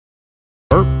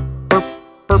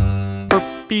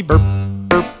burpy burp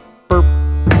burp burp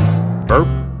burp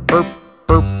burp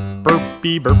burp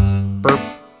burpy burp burp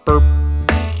burp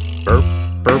burp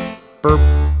burp burp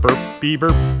burpy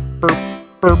burp burp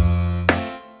burp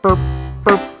burp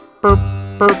burp burp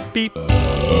burpy burp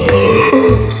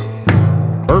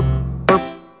burp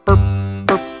burp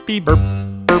burpy burp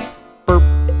burp burp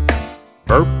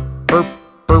burp burp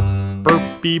burp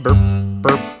burpy burp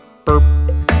burp burp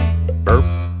burp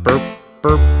burp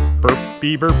burp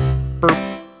burpy burp burp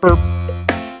burp burp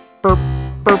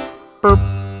burp burp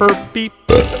burpy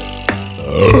burp burp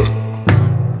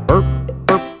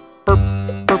burp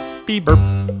burpy burp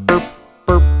burp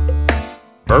burp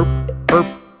burp burp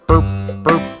burp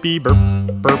burpy burp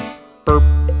burp burp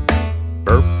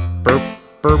burp burp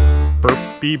burp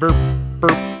burpy burp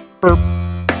burp burp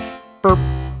burp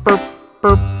burp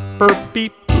burp burpy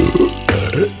burp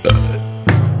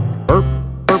burp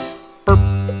burp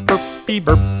burpy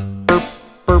burp burp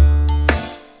burp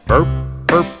burp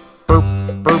burp burp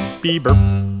burpy burp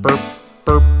burp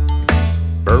burp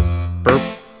burp burp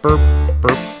burp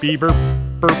burpy burp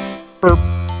burp burp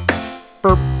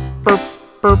burp burp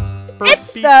burp.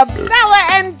 It's the Bella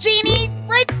and Jeannie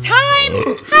Break Time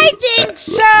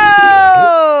Hijinks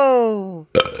Show!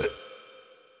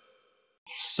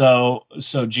 So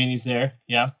Jeannie's there,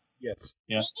 yeah? Yes.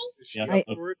 Yeah. Yeah.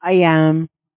 I am.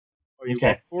 Are you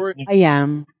Okay. up for it? I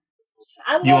am.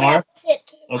 You are?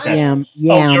 Okay. Yam.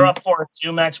 Oh, you're up for it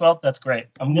too, Maxwell? That's great.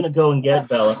 I'm going to go and get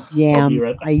Bella. I'll be Yam.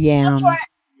 right back. I am.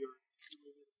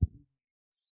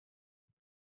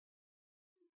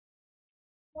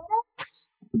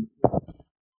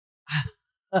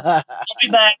 I'll be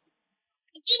back.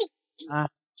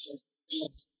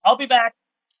 I'll be back.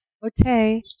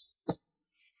 Okay.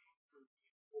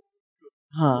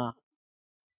 Huh.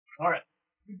 All right.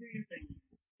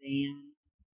 Stan.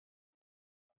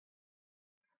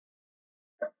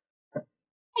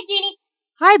 Hi, Jeannie.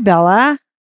 Hi, Bella.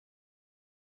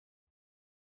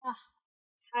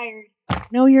 Tired.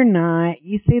 No, you're not.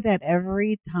 You say that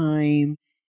every time.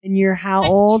 And you're how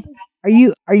That's old?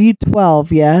 true. Are you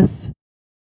 12? Yes.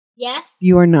 Yes.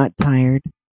 You are not tired.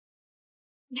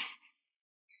 I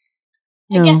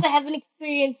No. guess I haven't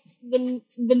experienced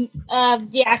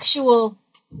the actual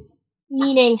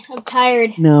meaning of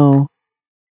tired. No.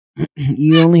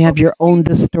 You only have your own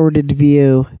distorted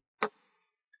view.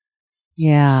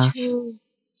 Yeah. It's true.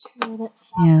 It's true. That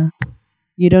sucks. Yeah.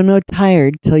 You don't know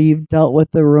tired till you've dealt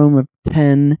with the room of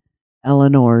 10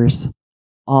 Eleanors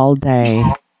all day.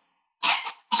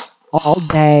 All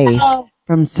day. Oh,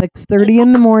 From 6:30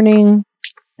 in the morning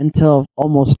until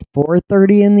almost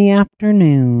 4:30 in the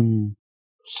afternoon.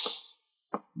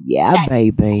 Yeah, that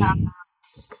baby.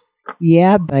 sucks.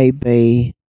 Yeah,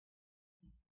 baby.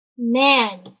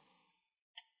 Man,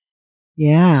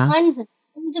 Yeah. tons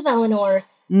of Eleanors.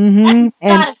 Mm-hmm.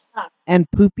 That's gotta suck. And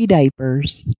poopy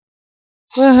diapers.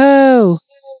 Woohoo!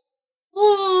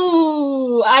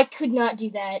 Ooh, I could not do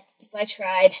that if I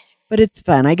tried. But it's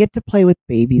fun. I get to play with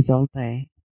babies all day.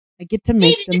 I get to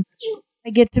make Babies them are cute. I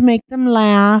get to make them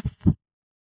laugh.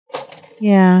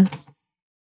 Yeah.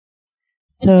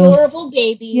 So Adorable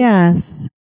babies. yes.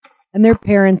 And their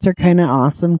parents are kind of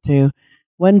awesome too.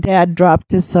 One dad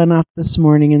dropped his son off this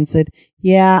morning and said,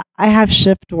 "Yeah, I have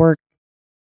shift work."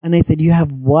 And I said, "You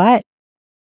have what?"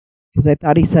 Because I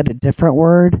thought he said a different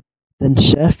word than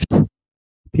shift.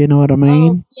 If you know what I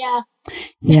mean. Oh, yeah.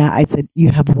 Yeah, I said,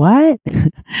 "You have what?"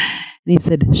 And he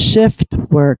said, "Shift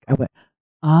work." I went,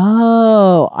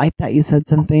 "Oh, I thought you said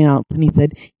something else." And he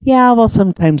said, "Yeah, well,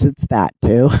 sometimes it's that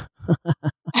too."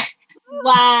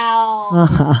 Wow.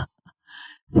 Uh-huh.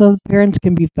 So the parents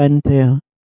can be fun too.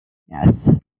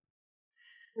 Yes.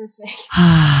 Perfect.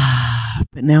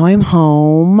 But now I'm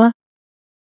home.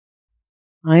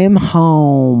 I am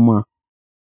home.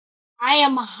 I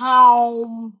am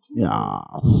home.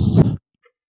 Yes.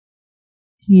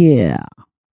 Yeah.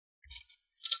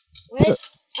 Which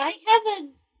I have a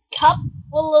cup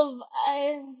full of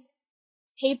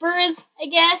papers, I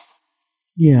guess.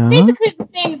 Yeah. Basically the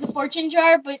same as a fortune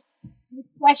jar, but with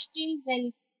questions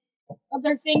and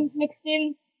other things mixed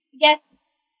in, I guess.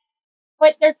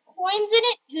 But there's coins in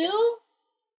it too.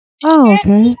 Oh,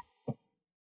 okay.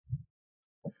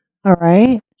 All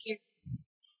right.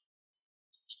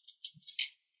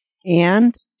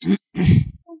 And So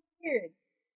weird.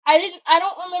 I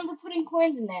don't remember putting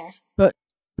coins in there. but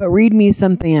read me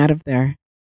something out of there.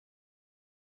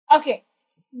 Okay.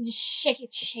 Just shake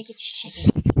it, shake it,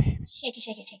 shake it. Shake it,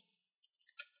 shake it, shake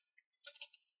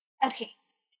it. Okay.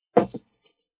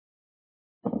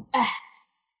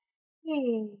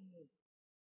 Hmm.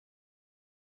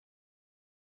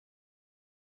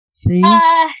 Say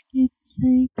Uh, it,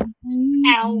 say it,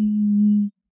 Ow.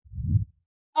 baby.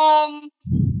 How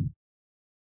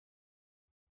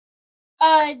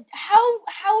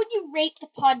would you rate the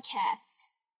podcast?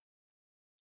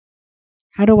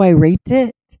 How do I rate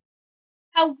it?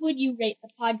 How would you rate the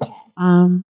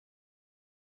podcast?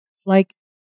 Like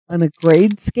on a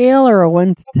grade scale or a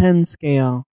 1 to 10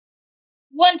 scale?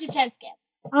 1 to 10 scale.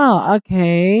 Oh,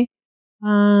 okay.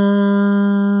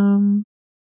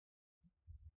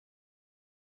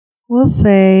 We'll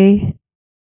say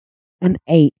an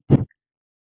 8. An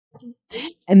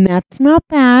 8? And that's not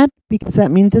bad because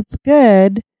that means it's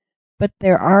good, but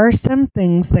there are some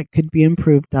things that could be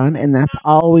improved on, and that's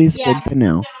always Yeah. good to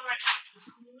know.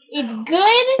 It's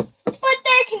good, but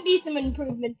there can be some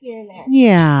improvements here and there.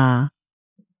 Yeah.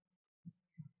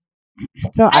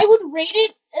 So I would rate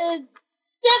it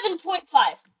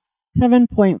 7.5.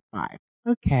 7.5.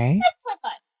 Okay.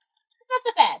 7.5. It's not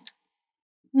that bad.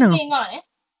 No. Being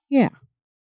honest. Yeah.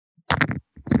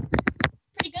 It's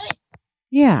pretty good.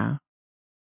 Yeah.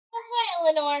 Hi,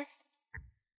 Eleanor.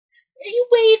 Are you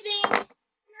waving?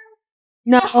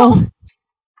 No.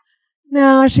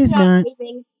 No, she's not.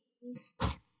 Waving.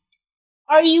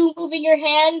 Are you moving your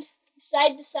hands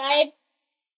side to side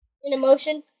in a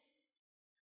motion?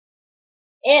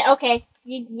 Okay,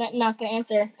 you're not gonna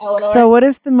answer, Eleanor. So what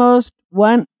is the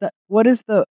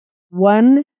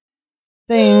one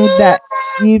thing that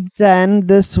you've done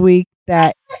this week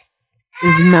that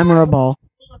is memorable?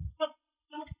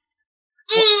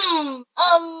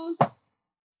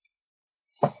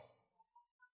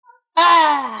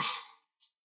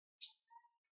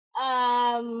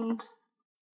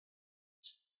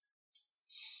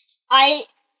 I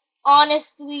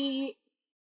honestly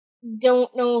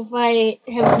don't know if I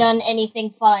have done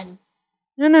anything fun.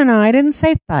 No. I didn't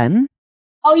say fun.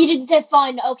 Oh, you didn't say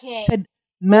fun. Okay. I said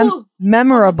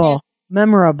memorable.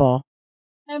 Memorable.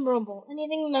 Memorable.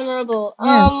 Anything memorable?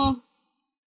 Yes.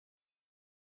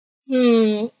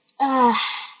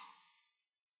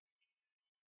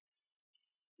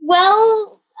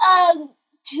 Well,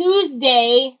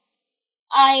 Tuesday,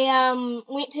 I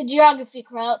went to geography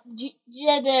club. I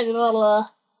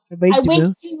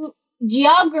went to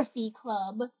geography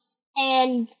club,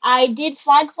 and I did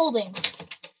flag folding.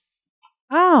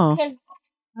 Oh.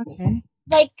 Okay.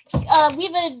 Like, we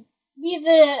have a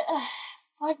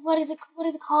what is it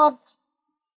called?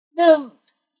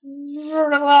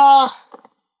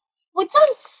 What's on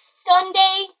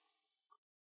Sunday?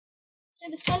 Is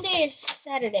it Sunday or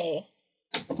Saturday?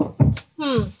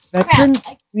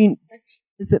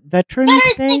 Is it Veterans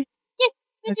Day? Yes,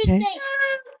 Veterans Okay. Day.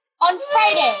 On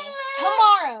Friday,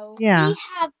 tomorrow, Yeah. we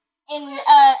have an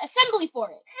assembly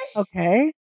for it.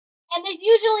 Okay. And there's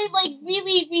usually like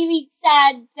really, really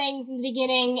sad things in the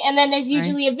beginning, and then there's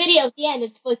usually a video at the end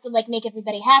that's supposed to like make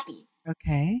everybody happy.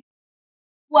 Okay.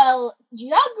 Well,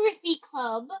 Geography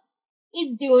Club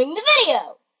is doing the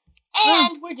video,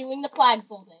 and we're doing the flag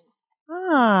folding.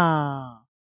 Ah.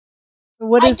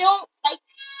 So I don't like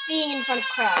being in front of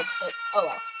crowds, but oh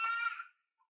well.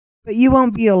 But you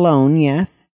won't be alone,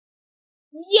 yes?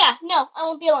 Yeah, no, I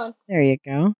won't be alone. There you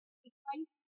go.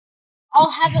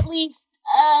 I'll have at least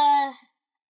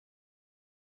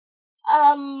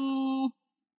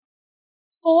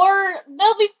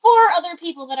there'll be 4 other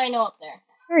people that I know up there.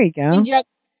 There you go.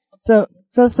 So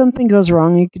if something goes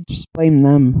wrong, you could just blame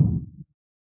them.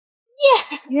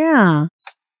 Yeah. Yeah.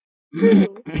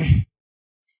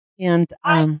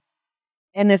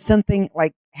 And if something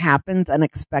like happens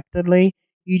unexpectedly,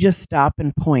 you just stop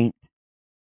and point.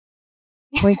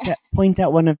 Point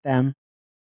at one of them.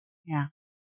 Yeah.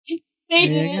 They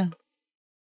did.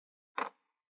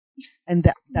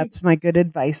 And that's my good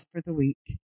advice for the week.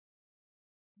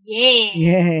 Yeah.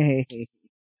 Yay. It'll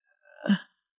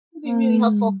be really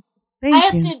helpful. Thank I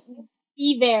have you. to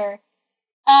be there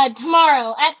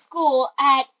tomorrow at school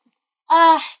at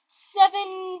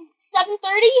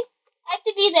 7:30. I have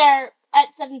to be there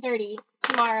at 7:30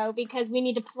 tomorrow because we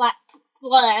need to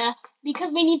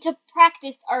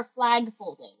practice our flag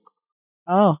folding.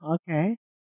 Oh, okay.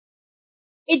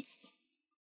 I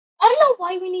don't know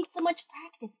why we need so much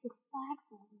practice with flag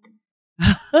folding.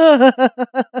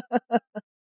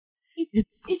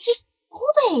 It's just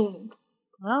folding.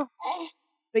 Well,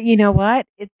 but you know what?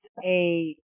 It's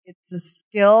a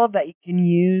skill that you can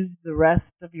use the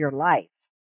rest of your life.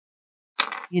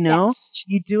 You know,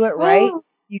 you do it right.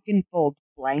 You can fold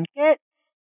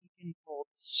blankets. You can fold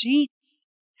sheets,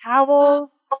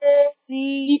 towels.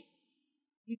 See,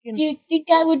 you can. Do you think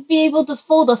I would be able to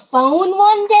fold a phone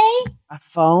one day? A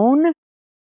phone? A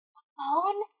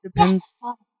phone? Depends. Yes, a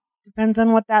phone. Depends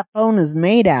on what that phone is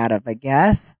made out of, I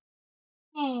guess.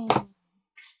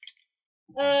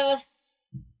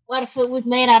 What if it was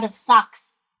made out of socks?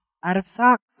 Out of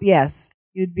socks? Yes.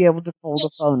 You'd be able to fold a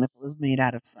phone if it was made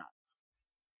out of socks.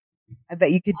 I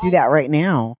bet you could do that right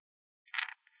now.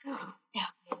 That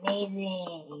would be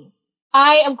amazing.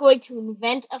 I am going to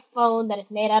invent a phone that is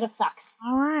made out of socks.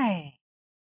 All right.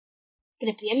 It's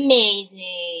going to be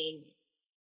amazing.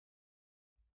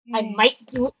 I Yay. might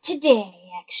do it today,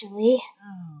 actually.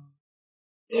 Oh.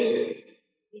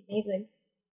 Amazing.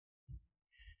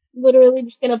 Literally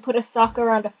just going to put a sock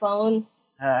around a phone.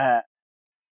 There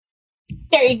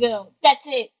you go. That's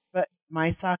it. But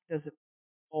my sock doesn't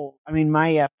fold. I mean,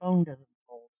 my phone doesn't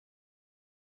fold.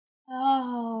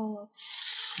 Oh.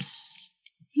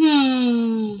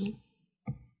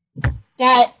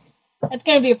 That's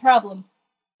going to be a problem.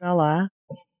 Bella.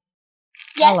 Yes.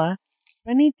 Bella.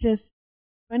 Bunny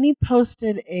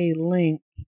posted a link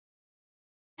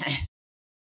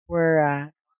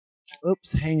where,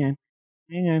 oops, hang on.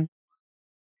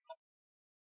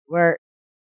 Where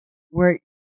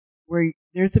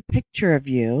there's a picture of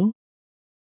you.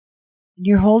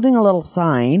 You're holding a little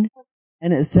sign,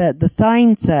 and the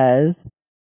sign says,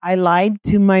 "I lied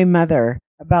to my mother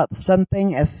about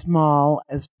something as small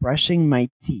as brushing my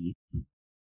teeth."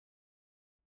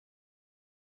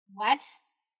 What?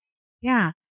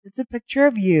 Yeah, it's a picture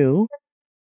of you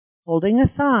holding a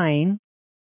sign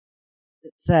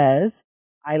that says,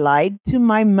 "I lied to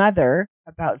my mother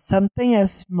about something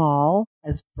as small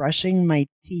as brushing my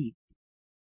teeth."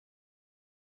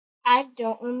 I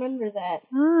don't remember that.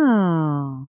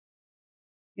 Oh.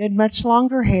 You had much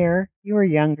longer hair. You were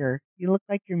younger. You look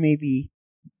like you're maybe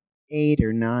 8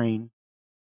 or 9.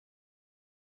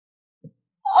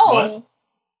 Oh. What?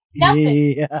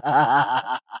 Nothing.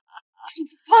 Yeah.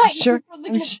 Fine.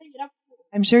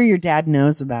 I'm sure your dad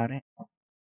knows about it.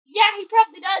 Yeah, he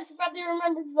probably does. He probably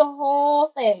remembers the whole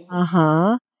thing.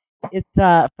 Uh-huh. It's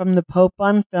from the Pope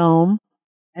on Film,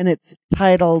 and it's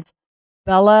titled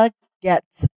Bella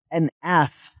Gets an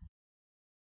F.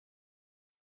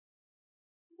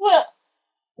 What?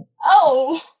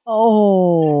 Oh.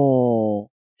 Oh.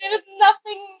 It has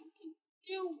nothing to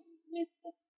do with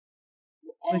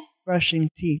With brushing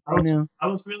teeth, I know. I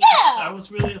was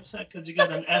really upset because you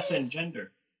got an F in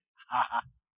gender.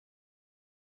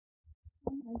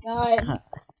 Oh my god.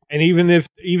 And even though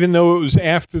it was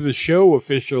after the show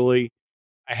officially,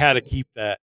 I had to keep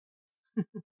that.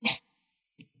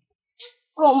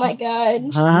 Oh my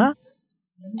god. Huh?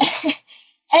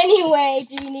 Anyway,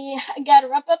 Jeannie, I gotta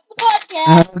wrap up the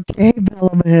podcast. Okay,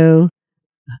 Bellamoo.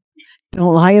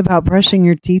 Don't lie about brushing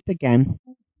your teeth again.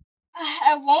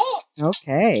 I won't.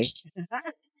 Okay.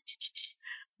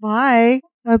 Bye.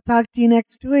 I'll talk to you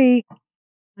next week.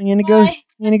 I'm gonna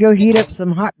go heat up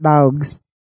some hot dogs.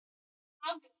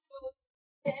 I'm gonna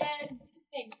go do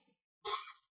things.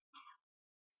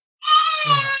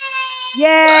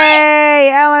 Yay,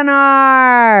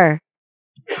 Eleanor!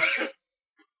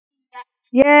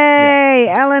 Yay,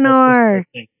 Eleanor!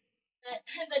 That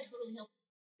totally helped.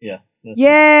 Yeah.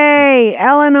 Yay,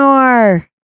 Eleanor!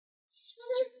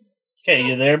 Okay,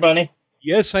 you there, Bunny?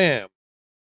 Yes, I am.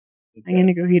 I'm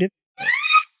gonna go heat up.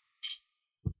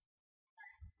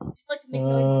 Just like to make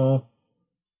noises.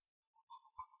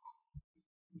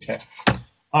 Okay.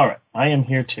 All right. I am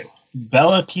here too.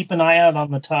 Bella, keep an eye out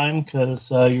on the time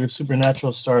because your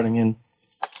Supernatural is starting in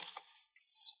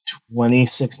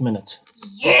 26 minutes.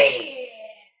 Yeah.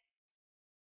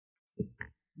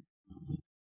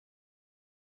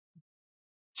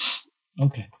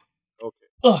 Okay. Okay.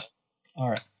 Ugh. All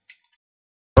right.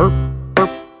 Burp, burp,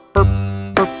 burp,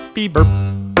 burpy burp,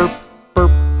 burp,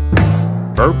 burp,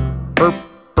 burp, burp,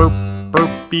 burp,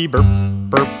 burpy burp,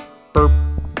 burp, burp.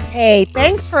 Hey,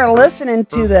 thanks for listening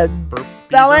to the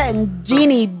Bella and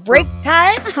Jeannie Break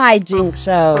Time Hijinks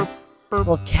Show.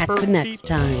 We'll catch you next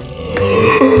time.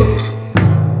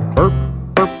 Burp,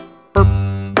 burp, burp,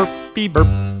 burpy burp,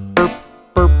 burp,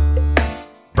 burp,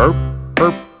 burp,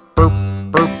 burp, burp,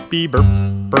 burpy burp,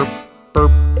 burp,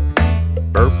 burp,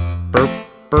 burp, burp,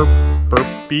 burp,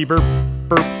 burpy burp,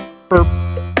 burp, burp, burp,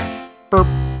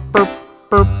 burp,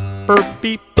 burp,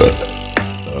 burpy burp, burp,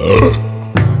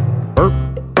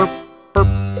 burp,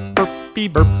 burpy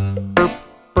burp, burp,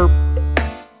 burp,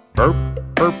 burp,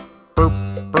 burp, burp,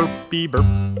 burpy burp,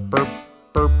 burp,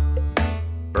 burp,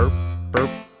 burp, burp,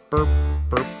 burp,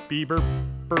 burpy burp,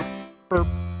 burp.